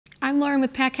I'm Lauren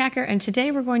with Pack Hacker, and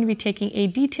today we're going to be taking a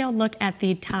detailed look at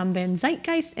the Bihn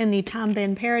Zeitgeist and the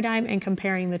Bihn paradigm and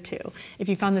comparing the two. If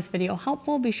you found this video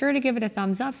helpful, be sure to give it a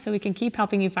thumbs up so we can keep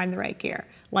helping you find the right gear.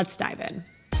 Let's dive in.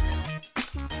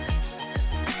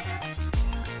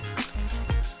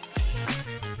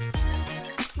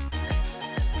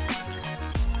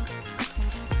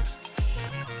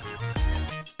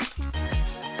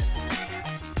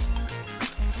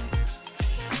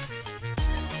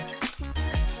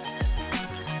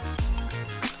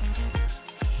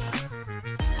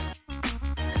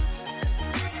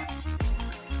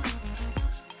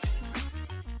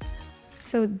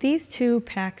 So these two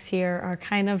packs here are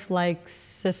kind of like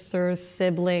sisters,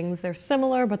 siblings. They're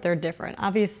similar, but they're different.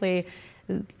 Obviously,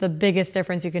 the biggest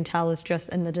difference you can tell is just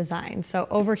in the design. So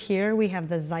over here we have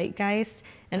the Zeitgeist,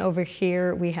 and over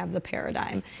here we have the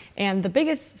Paradigm. And the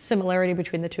biggest similarity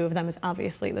between the two of them is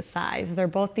obviously the size. They're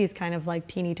both these kind of like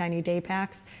teeny tiny day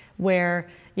packs where,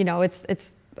 you know,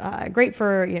 it's great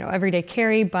for, you know, everyday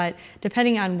carry, but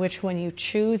depending on which one you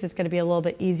choose, it's going to be a little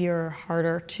bit easier or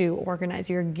harder to organize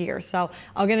your gear. So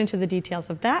I'll get into the details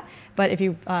of that, but if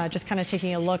you just kind of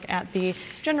taking a look at the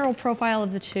general profile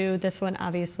of the two, this one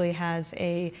obviously has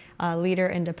a leader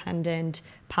independent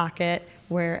pocket,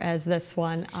 whereas this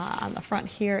one on the front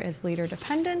here is leader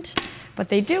dependent, but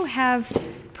they do have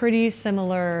pretty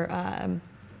similar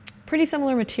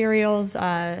materials.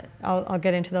 I'll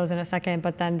get into those in a second,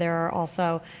 but then there are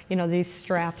also, you know, these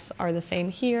straps are the same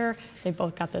here. They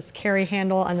both got this carry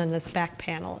handle, and then this back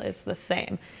panel is the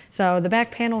same. So the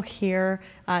back panel here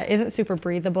isn't super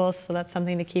breathable, so that's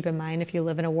something to keep in mind if you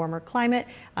live in a warmer climate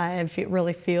and if you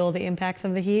really feel the impacts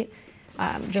of the heat.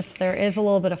 Just there is a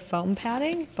little bit of foam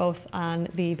padding, both on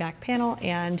the back panel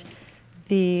and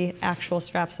the actual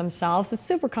straps themselves. It's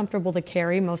super comfortable to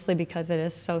carry, mostly because it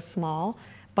is so small.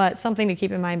 But something to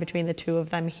keep in mind between the two of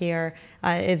them here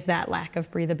is that lack of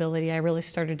breathability. I really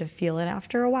started to feel it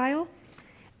after a while.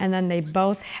 And then they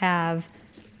both have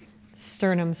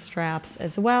sternum straps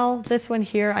as well. This one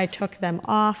here, I took them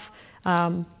off,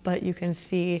 but you can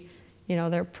see, you know,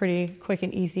 they're pretty quick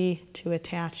and easy to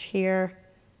attach here.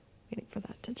 Waiting for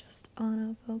that to just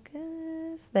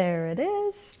autofocus. There it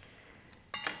is.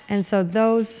 And so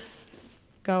those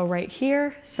go right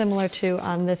here, similar to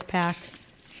on this pack,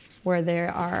 where they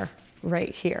are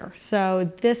right here.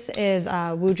 So this is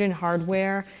Woojin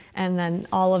hardware, and then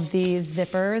all of these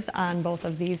zippers on both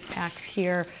of these packs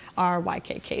here are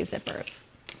YKK zippers.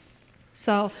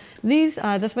 So these,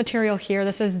 this material here,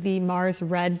 this is the Mars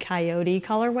Red Coyote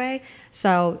colorway.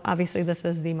 So obviously this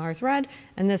is the Mars Red,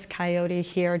 and this Coyote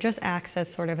here just acts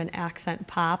as sort of an accent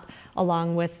pop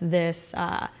along with this,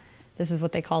 this is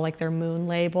what they call like their moon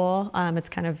label. It's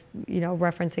kind of, you know,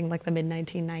 referencing like the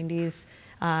mid-1990s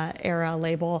era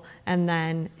label, and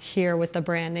then here with the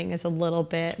branding is a little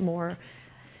bit more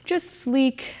just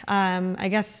sleek. I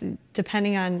guess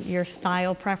depending on your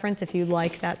style preference, if you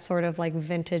like that sort of like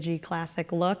vintagey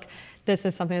classic look, this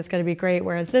is something that's going to be great,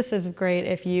 whereas this is great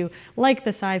if you like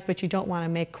the size but you don't want to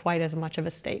make quite as much of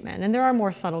a statement. And there are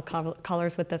more subtle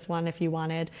colors with this one if you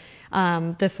wanted.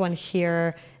 This one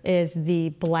here is the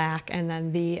black, and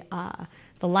then the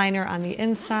liner on the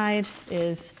inside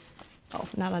is, oh,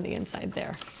 not on the inside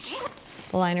there.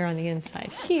 The liner on the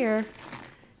inside here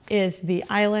is the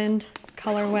Island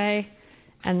colorway,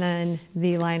 and then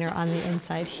the liner on the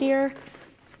inside here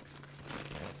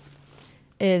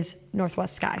is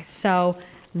Northwest Sky. So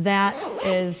that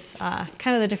is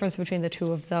kind of the difference between the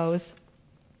two of those.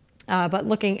 But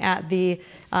looking at the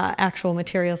actual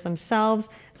materials themselves,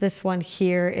 this one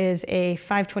here is a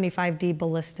 525D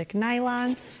ballistic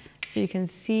nylon. So you can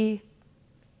see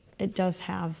it does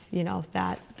have, you know,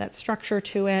 that structure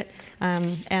to it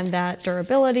and that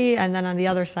durability. And then on the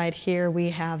other side here, we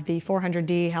have the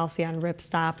 400D Halcyon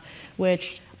ripstop,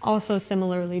 which also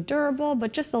similarly durable,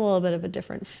 but just a little bit of a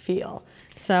different feel.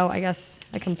 So I guess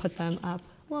I can put them up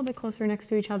a little bit closer next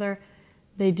to each other.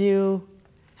 They do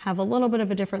have a little bit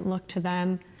of a different look to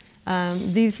them.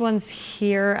 These ones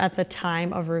here at the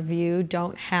time of review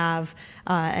don't have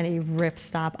any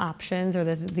ripstop options or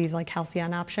these like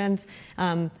Halcyon options,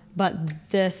 but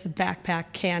this backpack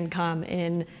can come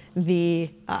in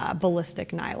the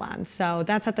ballistic nylon. So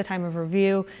that's at the time of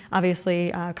review.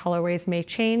 Obviously, colorways may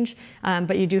change,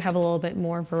 but you do have a little bit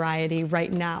more variety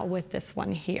right now with this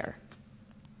one here.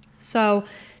 So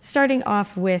starting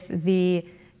off with the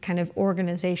kind of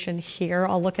organization here,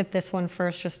 I'll look at this one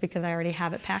first just because I already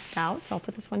have it packed out. So I'll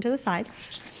put this one to the side.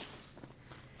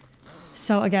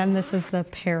 So again, this is the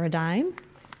Paradigm.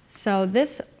 So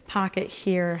this pocket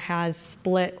here has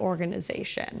split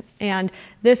organization. And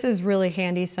this is really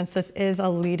handy since this is a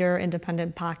liter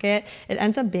independent pocket. It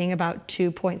ends up being about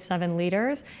 2.7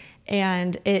 liters.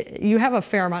 And you have a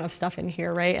fair amount of stuff in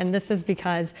here, right? And this is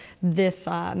because this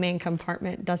main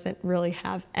compartment doesn't really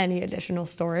have any additional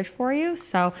storage for you.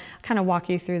 So I'll kind of walk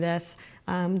you through this.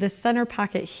 This center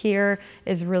pocket here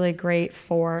is really great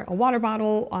for a water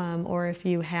bottle or if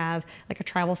you have like a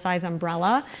travel size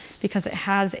umbrella, because it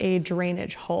has a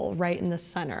drainage hole right in the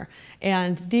center.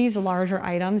 And these larger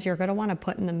items you're going to want to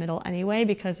put in the middle anyway,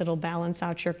 because it'll balance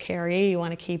out your carry. You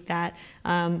want to keep that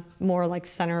more like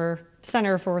center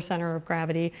of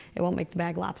gravity. It won't make the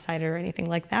bag lopsided or anything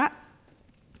like that.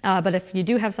 But if you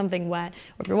do have something wet,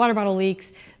 or if your water bottle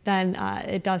leaks, then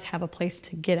it does have a place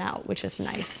to get out, which is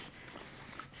nice.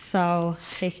 So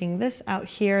taking this out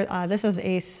here, this is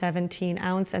a 17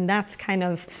 ounce, and that's kind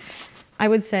of, I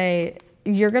would say,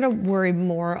 you're gonna worry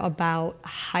more about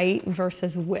height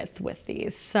versus width with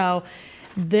these. So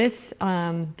this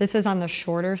is on the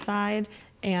shorter side,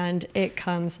 and it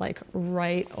comes like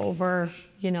right over,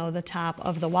 you know, the top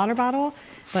of the water bottle.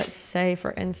 But say,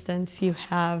 for instance, you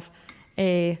have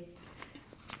a,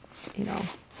 you know,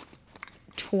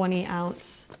 20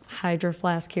 ounce hydro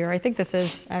flask here. I think this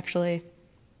is actually,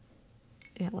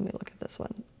 yeah, let me look at this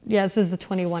one. Yeah, this is the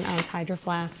 21 ounce hydro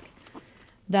flask.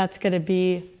 That's gonna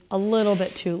be a little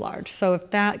bit too large. So if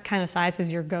that kind of size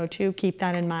is your go-to, keep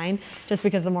that in mind. Just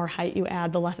because the more height you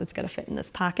add, the less it's gonna fit in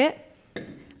this pocket.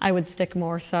 I would stick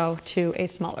more so to a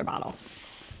smaller bottle.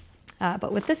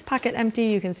 But with this pocket empty,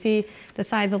 you can see the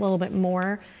sides a little bit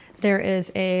more. There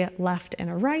is a left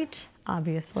and a right,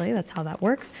 obviously, that's how that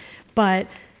works. But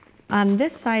on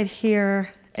this side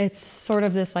here, it's sort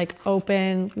of this like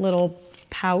open little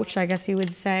pouch, I guess you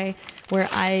would say, where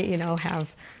I, you know,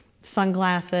 have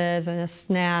sunglasses and a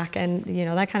snack and, you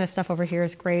know, that kind of stuff over here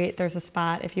is great. There's a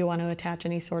spot if you want to attach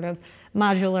any sort of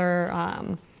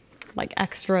modular, like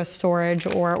extra storage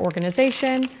or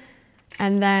organization.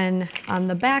 And then on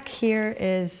the back here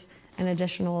is an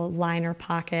additional liner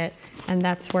pocket, and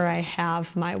that's where I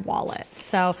have my wallet.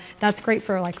 So that's great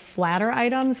for like flatter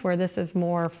items, where this is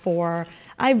more for,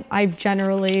 I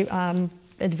generally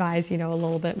advise, you know, a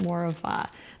little bit more of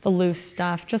the loose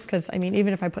stuff, just because, I mean,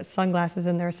 even if I put sunglasses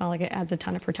in there, it's not like it adds a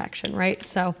ton of protection, right?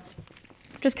 So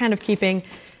just kind of keeping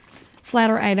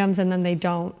flatter items, and then they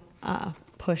don't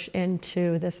push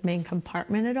into this main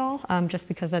compartment at all, just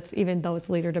because that's, even though it's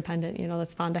liter dependent, you know,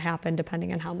 that's bound to happen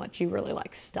depending on how much you really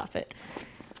like stuff it.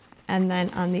 And then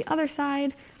on the other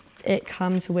side, it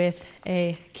comes with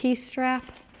a key strap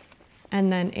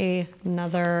and then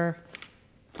another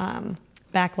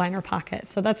back liner pocket.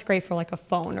 So that's great for like a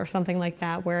phone or something like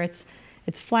that, where it's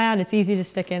flat, it's easy to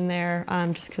stick in there,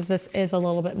 just because this is a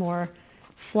little bit more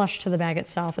flush to the bag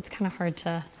itself. It's kind of hard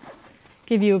to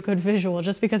give you a good visual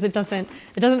just because it doesn't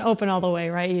open all the way,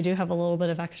 right? You do have a little bit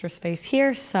of extra space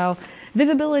here. So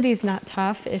visibility is not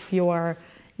tough if you're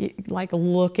like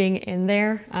looking in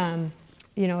there.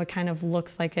 You know, it kind of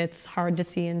looks like it's hard to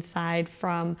see inside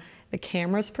from the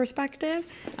camera's perspective.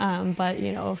 But,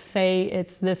 you know, say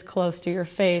it's this close to your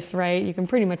face, right? You can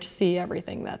pretty much see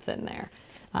everything that's in there.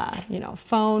 You know,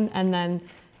 phone and then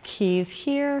keys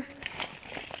here.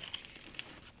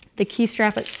 The key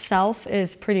strap itself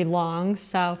is pretty long,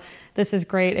 so this is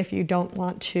great if you don't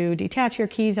want to detach your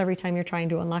keys every time you're trying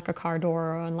to unlock a car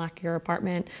door or unlock your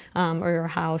apartment or your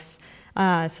house.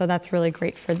 So that's really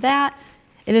great for that.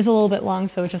 It is a little bit long,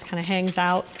 so it just kind of hangs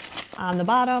out on the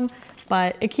bottom,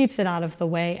 but it keeps it out of the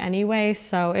way anyway,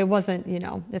 so it wasn't, you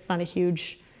know, it's not a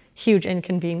huge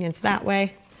inconvenience that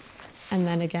way. And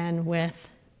then again with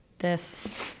this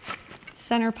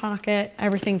center pocket,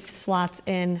 everything slots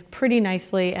in pretty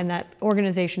nicely, and that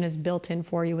organization is built in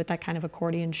for you with that kind of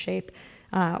accordion shape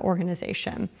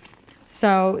organization.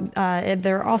 So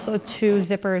there are also two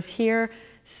zippers here,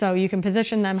 so you can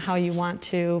position them how you want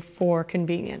to for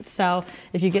convenience. So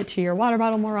if you get to your water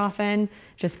bottle more often,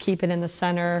 just keep it in the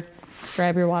center,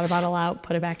 grab your water bottle out,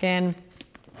 put it back in,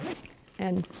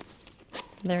 and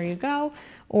there you go.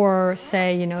 Or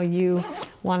say, you know, you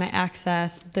want to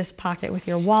access this pocket with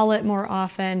your wallet more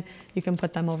often, you can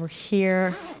put them over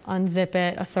here, unzip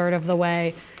it a third of the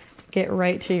way, get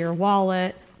right to your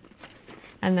wallet,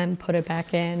 and then put it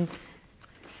back in.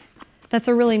 That's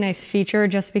a really nice feature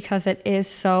just because it is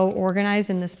so organized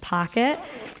in this pocket,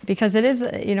 because it is,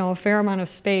 you know, a fair amount of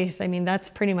space. I mean, that's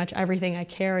pretty much everything I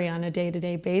carry on a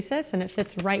day-to-day basis, and it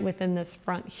fits right within this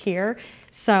front here.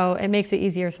 So it makes it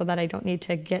easier so that I don't need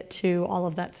to get to all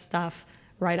of that stuff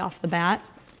right off the bat,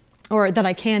 or that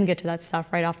I can get to that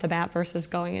stuff right off the bat versus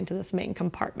going into this main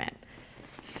compartment.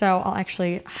 So I'll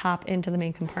actually hop into the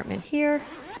main compartment here.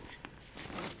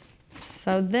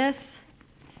 So this,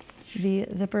 the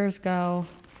zippers go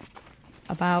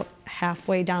about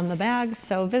halfway down the bag.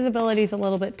 So visibility is a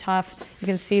little bit tough. You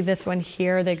can see this one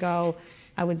here, they go,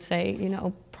 I would say, you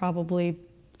know, probably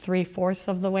 3/4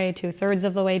 of the way, 2/3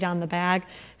 of the way down the bag.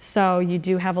 So you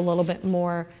do have a little bit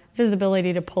more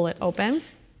visibility to pull it open.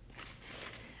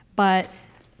 But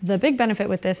the big benefit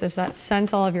with this is that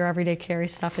since all of your everyday carry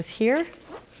stuff is here,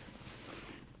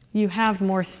 you have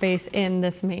more space in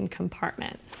this main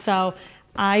compartment. So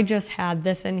I just had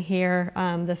this in here.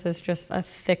 This is just a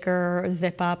thicker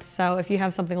zip up. So if you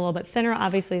have something a little bit thinner,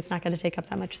 obviously it's not going to take up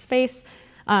that much space.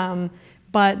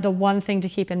 But the one thing to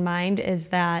keep in mind is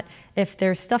that if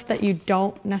there's stuff that you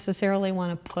don't necessarily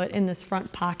want to put in this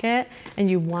front pocket and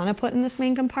you want to put in this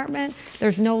main compartment,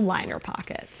 there's no liner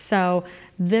pocket. So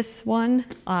this one,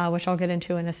 which I'll get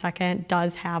into in a second,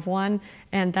 does have one.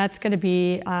 And that's going to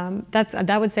be, I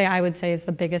would say is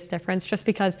the biggest difference, just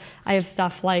because I have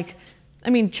stuff like, I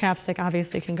mean, chapstick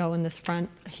obviously can go in this front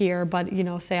here, but you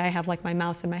know, say I have like my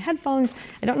mouse and my headphones,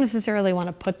 I don't necessarily want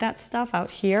to put that stuff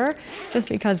out here, just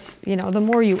because, you know, the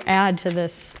more you add to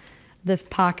this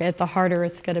pocket, the harder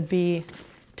it's going to be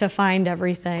to find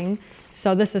everything.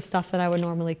 So this is stuff that I would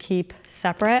normally keep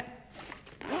separate,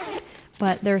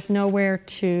 but there's nowhere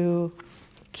to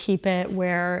keep it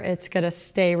where it's going to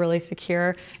stay really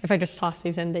secure. If I just toss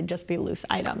these in, they'd just be loose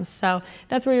items. So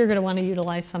that's where you're going to want to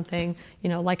utilize something, you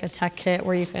know, like a tech kit,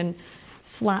 where you can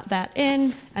slot that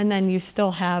in, and then you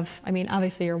still have, I mean,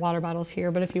 obviously your water bottle's here,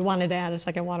 but if you wanted to add a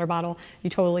second water bottle, you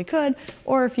totally could.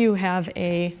 Or if you have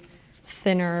a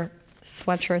thinner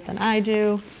sweatshirt than I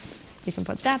do, you can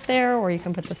put that there, or you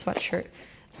can put the sweatshirt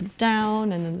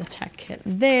down and then the tech kit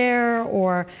there,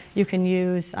 or you can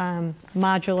use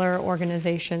modular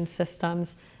organization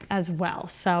systems as well.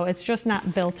 So it's just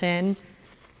not built in,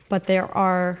 but there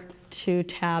are 2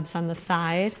 tabs on the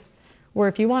side where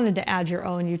if you wanted to add your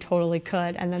own, you totally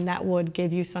could, and then that would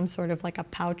give you some sort of like a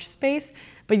pouch space,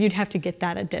 but you'd have to get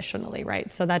that additionally,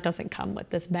 right? So that doesn't come with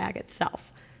this bag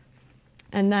itself.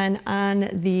 And then on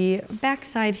the back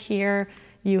side here,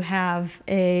 you have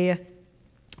a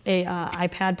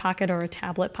iPad pocket or a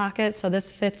tablet pocket. So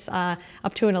this fits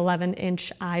up to an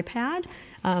 11-inch iPad,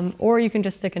 or you can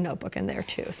just stick a notebook in there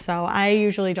too. So I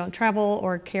usually don't travel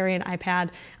or carry an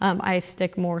iPad. I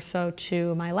stick more so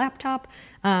to my laptop,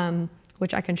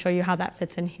 which I can show you how that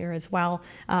fits in here as well.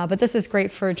 But this is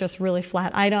great for just really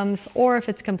flat items, or if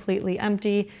it's completely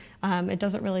empty. It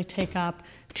doesn't really take up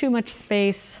too much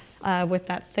space with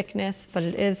that thickness, but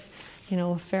it is, you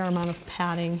know, a fair amount of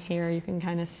padding here. You can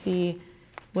kind of see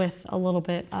with a little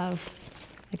bit of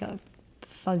like a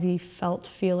fuzzy felt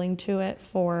feeling to it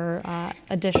for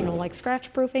additional like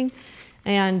scratch proofing.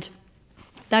 And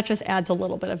that just adds a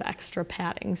little bit of extra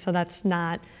padding. So that's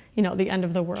not, you know, the end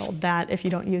of the world, that if you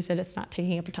don't use it, it's not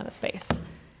taking up a ton of space.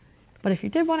 But if you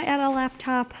did want to add a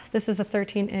laptop, this is a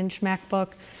 13-inch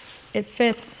MacBook. It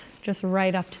fits just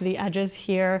right up to the edges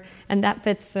here, and that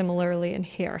fits similarly in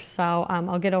here. So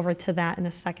I'll get over to that in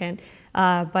a second.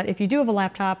 But if you do have a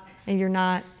laptop and you're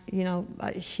not, you know,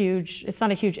 it's not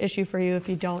a huge issue for you if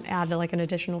you don't add like an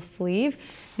additional sleeve,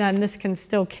 then this can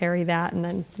still carry that, and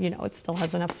then, you know, it still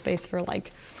has enough space for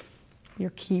like your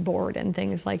keyboard and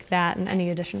things like that, and any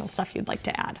additional stuff you'd like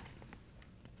to add.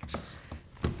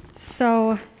 So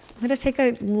I'm going to take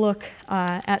a look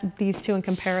at these two in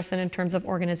comparison in terms of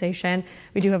organization.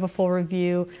 We do have a full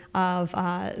review of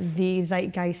the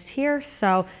Zeitgeist here,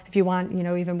 so if you want, you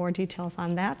know, even more details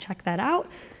on that, check that out.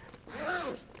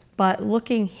 But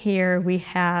looking here, we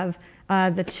have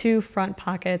the 2 front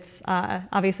pockets.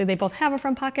 Obviously, they both have a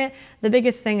front pocket. The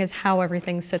biggest thing is how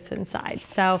everything sits inside.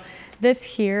 So this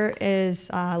here is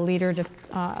leader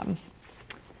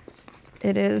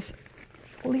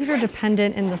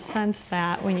dependent in the sense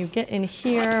that when you get in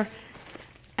here,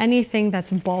 anything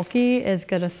that's bulky is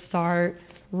going to start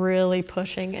really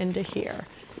pushing into here.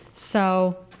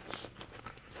 So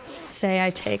say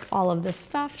I take all of this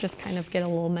stuff, just kind of get a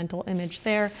little mental image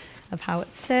there of how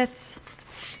it sits.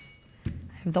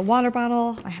 I have the water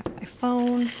bottle, I have my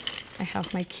phone, I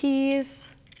have my keys,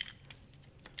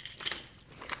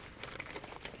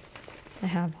 I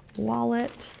have a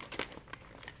wallet,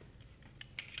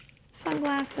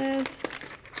 sunglasses,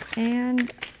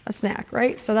 and a snack,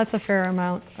 right? So that's a fair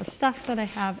amount of stuff that I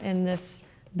have in this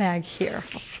bag here.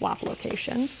 I'll swap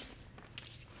locations.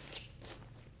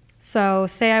 So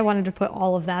say I wanted to put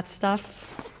all of that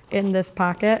stuff in this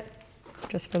pocket,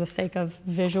 just for the sake of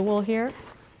visual here.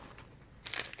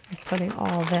 I'm putting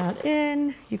all that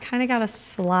in. You kind of got to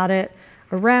slot it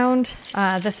around.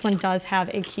 This one does have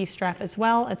a key strap as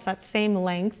well. It's that same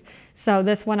length. So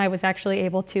this one I was actually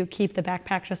able to keep the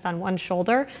backpack just on one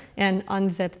shoulder and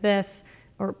unzip this,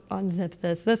 or unzip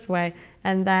this way,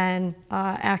 and then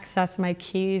access my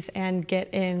keys and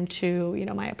get into, you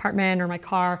know, my apartment or my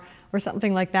car or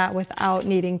something like that without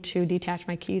needing to detach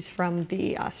my keys from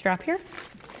the strap here.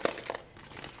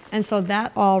 And so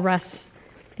that all rests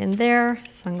in there.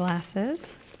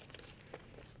 Sunglasses.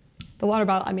 The water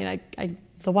bottle, I mean,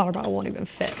 the water bottle won't even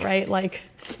fit, right? Like,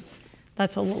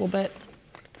 that's a little bit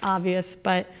obvious,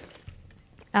 but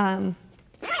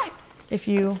if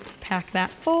you pack that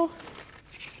full,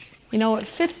 you know, it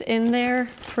fits in there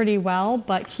pretty well,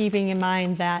 but keeping in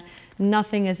mind that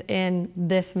nothing is in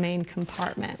this main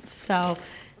compartment. So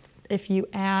if you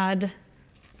add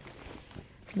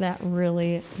that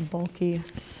really bulky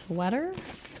sweater,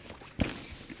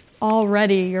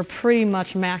 already you're pretty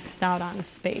much maxed out on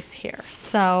space here.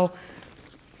 So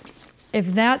if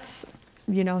that's,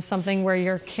 you know, something where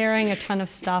you're carrying a ton of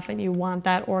stuff and you want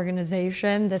that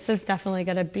organization, this is definitely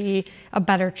going to be a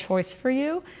better choice for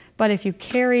you. But if you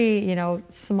carry, you know,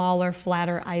 smaller,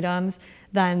 flatter items,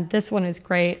 then this one is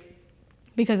great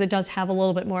because it does have a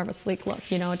little bit more of a sleek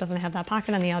look. You know, it doesn't have that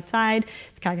pocket on the outside.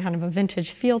 It's got kind of a vintage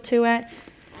feel to it.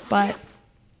 But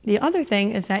the other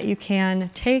thing is that you can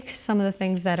take some of the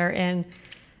things that are in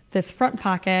this front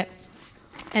pocket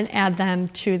and add them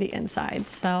to the inside.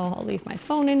 So I'll leave my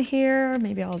phone in here.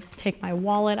 Maybe I'll take my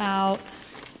wallet out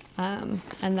and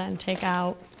then take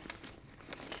out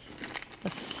the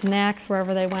snacks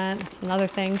wherever they went. That's another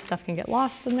thing, stuff can get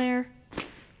lost in there.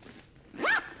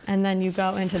 And then you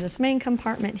go into this main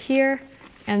compartment here,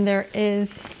 and there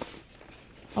is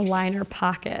a liner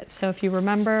pocket. So if you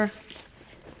remember,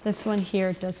 this one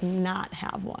here does not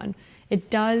have one. It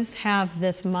does have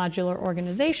this modular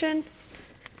organization,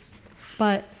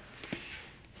 but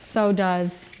so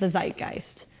does the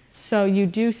Zeitgeist. So you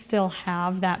do still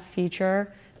have that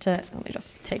feature to, let me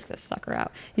just take this sucker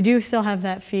out. You do still have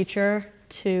that feature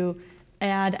to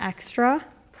add extra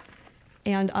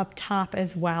and up top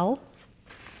as well.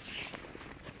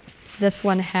 This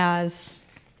one has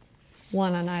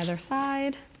one on either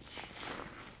side,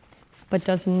 but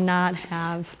does not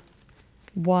have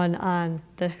one on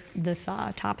this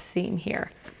top seam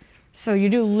here. So you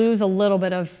do lose a little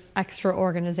bit of extra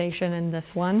organization in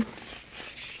this one.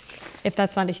 If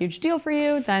that's not a huge deal for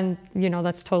you, then, you know,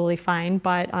 that's totally fine,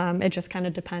 but it just kind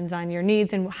of depends on your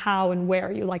needs and how and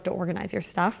where you like to organize your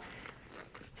stuff.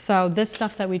 So this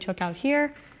stuff that we took out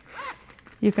here,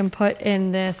 you can put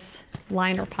in this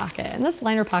liner pocket. And this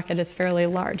liner pocket is fairly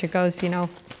large. It goes, you know,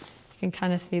 you can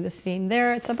kind of see the seam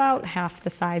there. It's about half the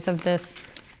size of this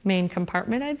main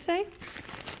compartment, I'd say.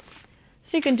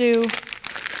 So you can do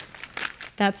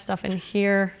that stuff in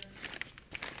here.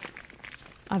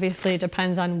 Obviously, it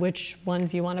depends on which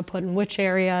ones you want to put in which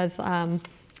areas.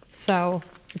 So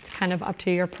it's kind of up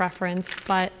to your preference.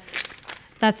 But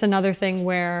that's another thing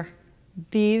where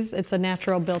it's a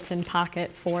natural built-in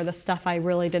pocket for the stuff I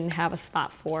really didn't have a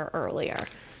spot for earlier.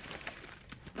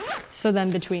 So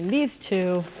then between these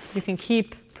two, you can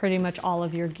keep pretty much all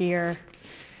of your gear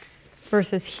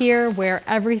versus here where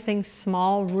everything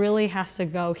small really has to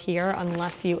go here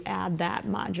unless you add that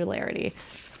modularity.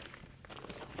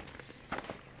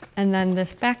 And then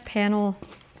this back panel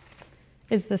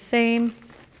is the same.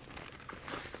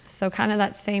 So kind of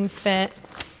that same fit.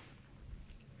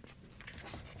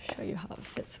 Show you how it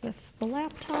fits with the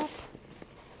laptop.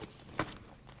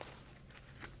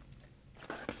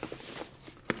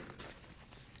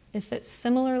 It fits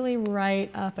similarly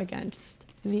right up against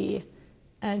the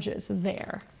edges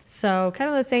there. So kind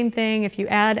of the same thing. If you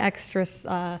add extra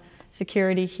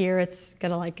security here, it's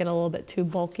gonna like get a little bit too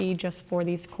bulky just for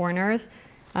these corners.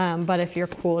 But if you're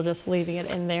cool just leaving it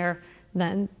in there,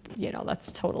 then, you know,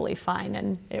 that's totally fine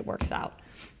and it works out.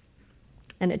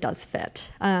 And it does fit.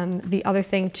 The other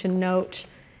thing to note,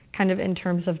 kind of in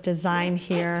terms of design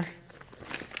here,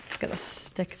 just gonna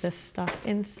stick this stuff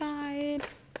inside.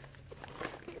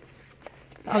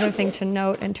 The other thing to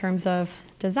note in terms of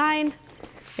design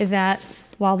is that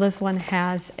while this one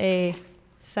has a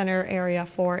center area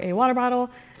for a water bottle,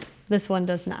 this one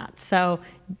does not. So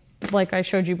like I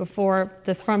showed you before,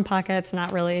 this front pocket's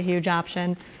not really a huge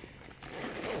option.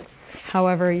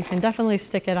 However, you can definitely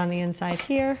stick it on the inside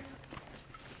here.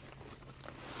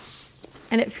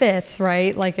 And it fits,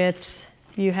 right? Like it's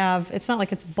not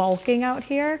like it's bulking out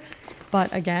here.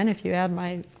 But again, if you add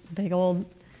my big old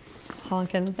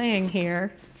honking thing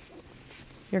here,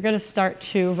 you're gonna start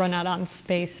to run out on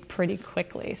space pretty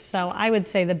quickly. So I would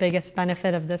say the biggest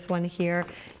benefit of this one here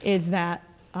is that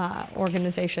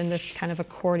organization, this kind of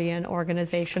accordion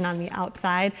organization on the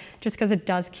outside, just because it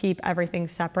does keep everything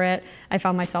separate. I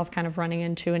found myself kind of running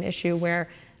into an issue where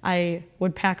I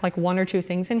would pack like 1 or 2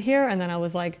 things in here, and then I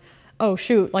was like, oh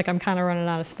shoot, like I'm kind of running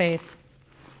out of space.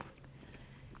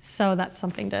 So that's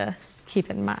something to keep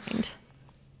in mind.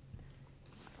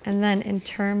 And then in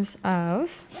terms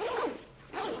of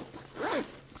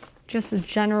just a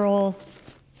general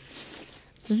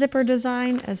zipper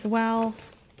design as well,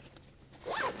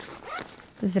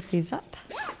 zip these up.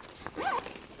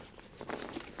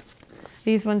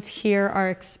 These ones here are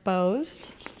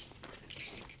exposed,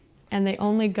 and they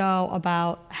only go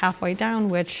about halfway down,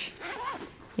 which,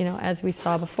 you know, as we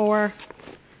saw before,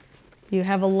 you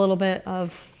have a little bit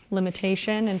of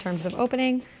limitation in terms of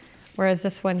opening, whereas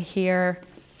this one here,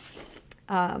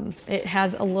 it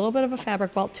has a little bit of a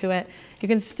fabric welt to it. You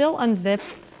can still unzip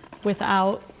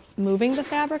without moving the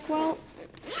fabric welt.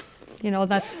 You know,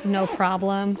 that's no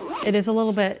problem. It is a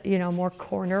little bit, you know, more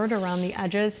cornered around the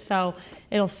edges, so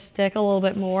it'll stick a little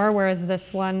bit more, whereas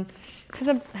this one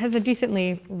has a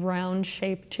decently round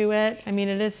shape to it. I mean,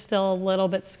 it is still a little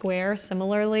bit square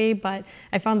similarly, but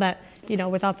I found that, you know,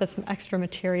 without this extra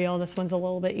material, this one's a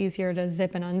little bit easier to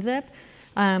zip and unzip.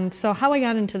 So how I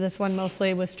got into this one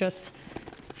mostly was just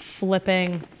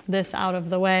flipping this out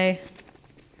of the way,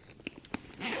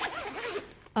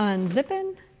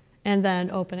 unzipping, and then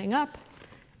opening up.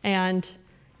 And,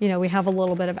 you know, we have a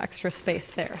little bit of extra space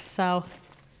there. So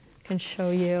I can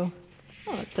show you,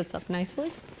 oh, it sits up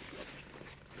nicely.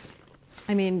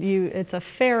 I mean, it's a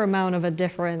fair amount of a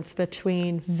difference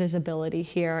between visibility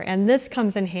here. And this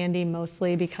comes in handy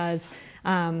mostly because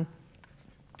I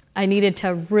needed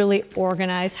to really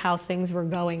organize how things were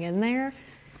going in there,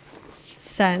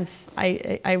 since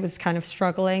I was kind of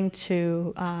struggling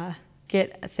to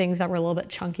get things that were a little bit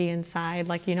chunky inside.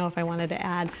 Like, you know, if I wanted to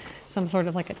add some sort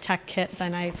of like a tech kit,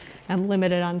 then I am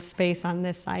limited on space on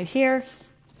this side here.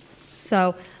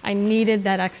 So I needed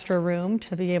that extra room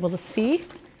to be able to see.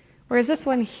 Whereas this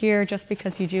one here, just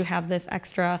because you do have this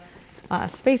extra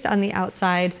space on the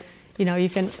outside, you know, you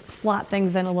can slot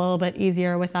things in a little bit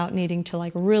easier without needing to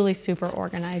like really super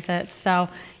organize it. So,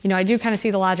 you know, I do kind of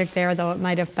see the logic there, though it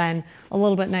might have been a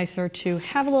little bit nicer to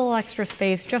have a little extra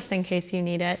space just in case you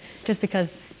need it, just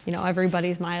because, you know,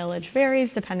 everybody's mileage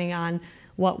varies depending on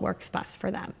what works best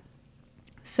for them.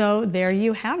 So there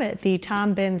you have it, the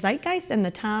Tom Bihn Zeitgeist and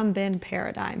the Tom Bihn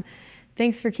Paradigm.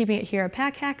 Thanks for keeping it here at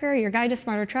Pack Hacker, your guide to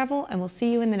smarter travel, and we'll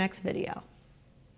see you in the next video.